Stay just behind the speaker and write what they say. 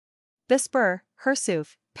Bispur,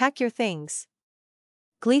 Hirsuf, pack your things.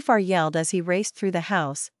 Gleefar yelled as he raced through the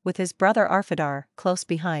house, with his brother Arfidar close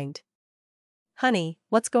behind. Honey,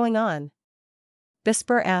 what's going on?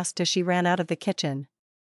 Bispur asked as she ran out of the kitchen.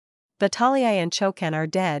 Batalii and Chokan are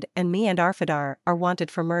dead and me and Arfidar are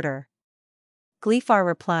wanted for murder. Gleefar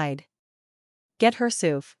replied. Get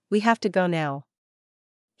Hirsuf, we have to go now.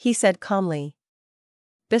 He said calmly.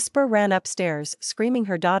 Bispur ran upstairs screaming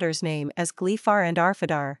her daughter's name as Gleefar and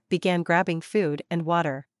Arfidar began grabbing food and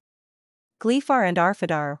water. Gleefar and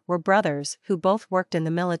Arfidar were brothers who both worked in the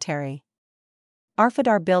military.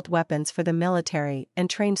 Arfidar built weapons for the military and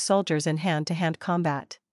trained soldiers in hand-to-hand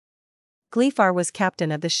combat. Gleefar was captain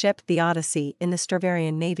of the ship the Odyssey in the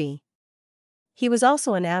Strevvarrian Navy. He was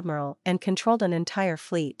also an admiral and controlled an entire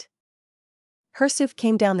fleet. Hirsuf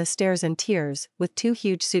came down the stairs in tears with 2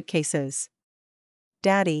 huge suitcases.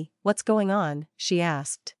 Daddy, what's going on? She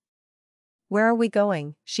asked. Where are we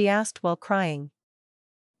going? She asked while crying.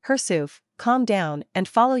 Hirsuf, calm down and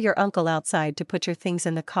follow your uncle outside to put your things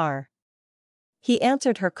in the car. He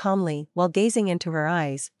answered her calmly while gazing into her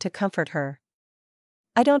eyes to comfort her.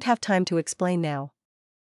 I don't have time to explain now.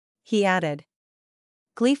 He added.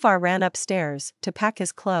 Gleefar ran upstairs to pack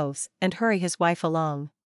his clothes and hurry his wife along.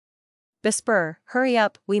 Bispur, hurry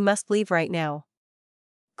up, we must leave right now.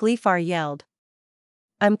 Gleefar yelled.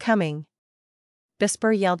 I'm coming.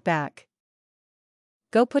 Bispur yelled back.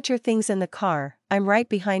 Go put your things in the car, I'm right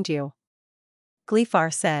behind you.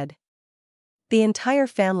 Gleefar said. The entire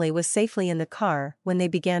family was safely in the car when they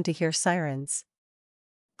began to hear sirens.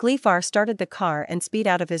 Gleefar started the car and sped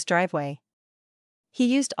out of his driveway. He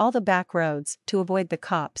used all the back roads to avoid the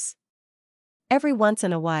cops. Every once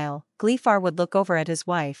in a while, Gleefar would look over at his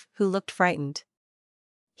wife, who looked frightened.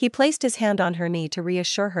 He placed his hand on her knee to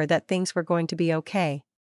reassure her that things were going to be okay.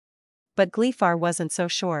 But Gleefar wasn't so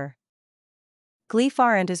sure.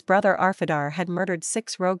 Gleefar and his brother Arfidar had murdered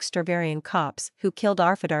 6 rogue Strevvarrian cops who killed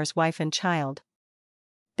Arfidar's wife and child.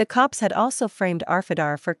 The cops had also framed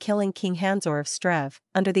Arfidar for killing King Hanzor of Strev,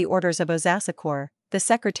 under the orders of Ozasakor, the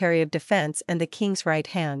Secretary of Defense and the king's right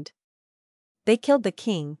hand. They killed the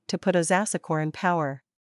king to put Ozasakor in power.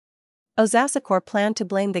 Ozasakor planned to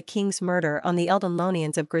blame the king's murder on the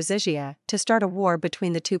Eldonlonians of Grzyzia to start a war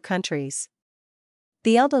between the 2 countries.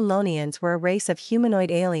 The Eldonlonians were a race of humanoid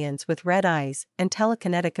aliens with red eyes and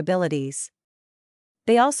telekinetic abilities.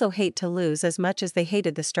 They also hate to lose as much as they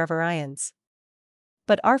hated the Strevvarrians.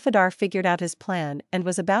 But Arfidar figured out his plan and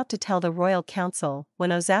was about to tell the royal council when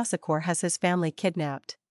Ozasakor has his family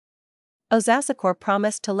kidnapped. Ozasakor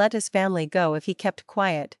promised to let his family go if he kept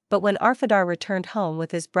quiet, but when Arfidar returned home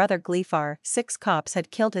with his brother Gleefar, 6 cops had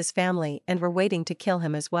killed his family and were waiting to kill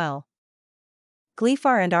him as well.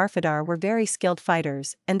 Gleefar and Arfidar were very skilled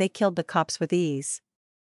fighters and they killed the cops with ease.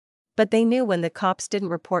 But they knew when the cops didn't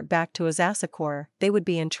report back to Ozasakor, they would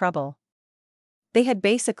be in trouble. They had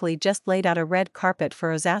basically just laid out a red carpet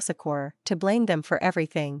for Ozasakor to blame them for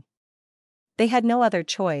everything. They had no other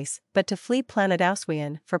choice but to flee planet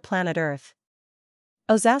Auswian for planet Earth.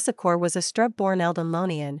 Ozasakor was a Streb-born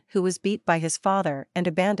Eldonlonian who was beat by his father and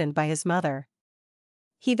abandoned by his mother.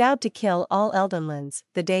 He vowed to kill all Eldonlans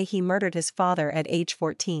the day he murdered his father at age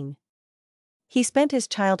 14. He spent his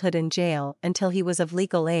childhood in jail until he was of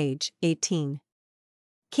legal age, 18.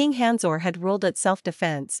 King Hanzor had ruled at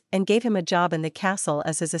self-defense and gave him a job in the castle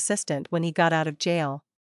as his assistant when he got out of jail.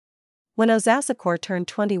 When Ozasakor turned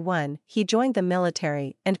 21, he joined the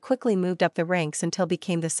military and quickly moved up the ranks until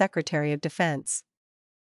became the Secretary of Defense.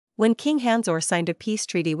 When King Hanzor signed a peace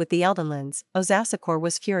treaty with the Eldonlans, Ozasakor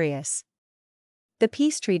was furious. The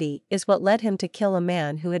peace treaty is what led him to kill a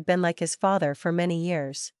man who had been like his father for many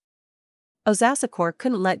years. Ozasakor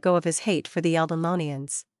couldn't let go of his hate for the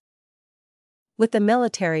Eldonlonians. With the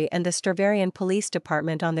military and the Strevvarrian police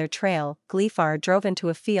department on their trail, Gleefar drove into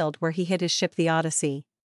a field where he hid his ship the Odyssey.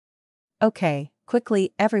 Okay,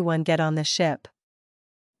 quickly everyone get on the ship.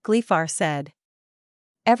 Gleefar said.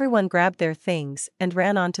 Everyone grabbed their things and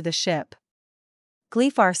ran onto the ship.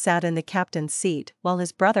 Gleefar sat in the captain's seat while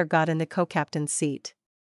his brother got in the co-captain's seat.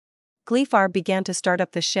 Gleefar began to start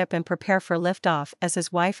up the ship and prepare for liftoff as his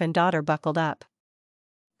wife and daughter buckled up.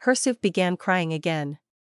 Hirsuf began crying again.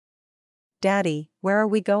 Daddy, where are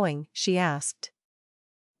we going? She asked.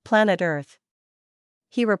 Planet Earth.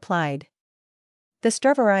 He replied. The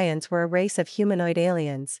Strevvarrians were a race of humanoid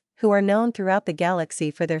aliens, who are known throughout the galaxy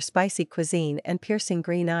for their spicy cuisine and piercing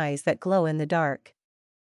green eyes that glow in the dark.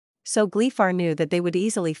 So Gleefar knew that they would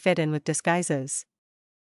easily fit in with disguises.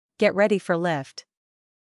 Get ready for lift.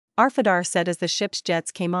 Arfidar said as the ship's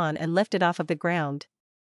jets came on and lifted off of the ground.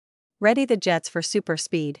 Ready the jets for super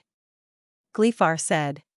speed. Gleefar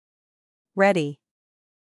said. Ready.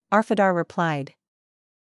 Arfidar replied.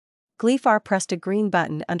 Gleefar pressed a green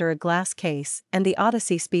button under a glass case and the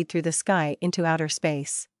Odyssey sped through the sky into outer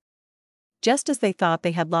space. Just as they thought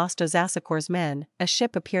they had lost Ozasakor's men, a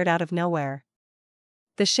ship appeared out of nowhere.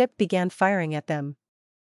 The ship began firing at them.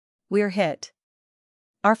 "We're hit,"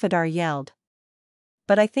 Arfidar yelled.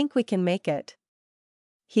 "But I think we can make it,"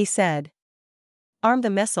 he said. "Arm the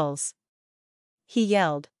missiles," he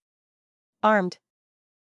yelled. "Armed,"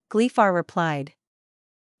 Gleefar replied.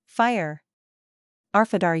 "Fire,"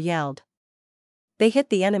 Arfidar yelled. They hit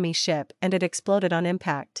the enemy ship and it exploded on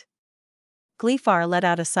impact. Gleefar let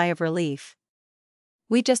out a sigh of relief.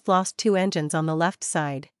 "We just lost 2 engines on the left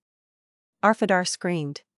side," Arfidar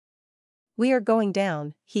screamed. "We are going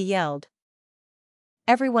down," he yelled.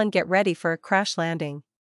 "Everyone get ready for a crash landing,"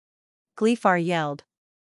 Gleefar yelled.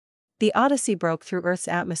 The Odyssey broke through Earth's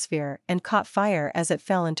atmosphere and caught fire as it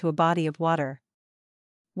fell into a body of water.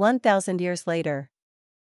 1,000 years later.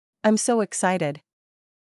 "I'm so excited,"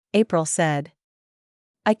 April said.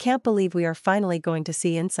 "I can't believe we are finally going to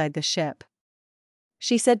see inside the ship,"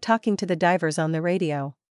 she said, talking to the divers on the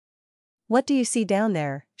radio. "What do you see down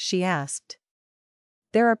there?" she asked.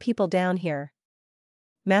 "There are people down here,"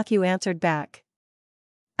 Matthew answered back.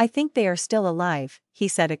 "I think they are still alive," he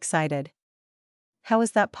said, excited. "How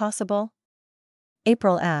is that possible?"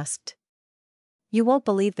 April asked. "You won't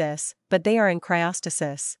believe this, but they are in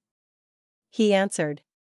cryostasis," he answered.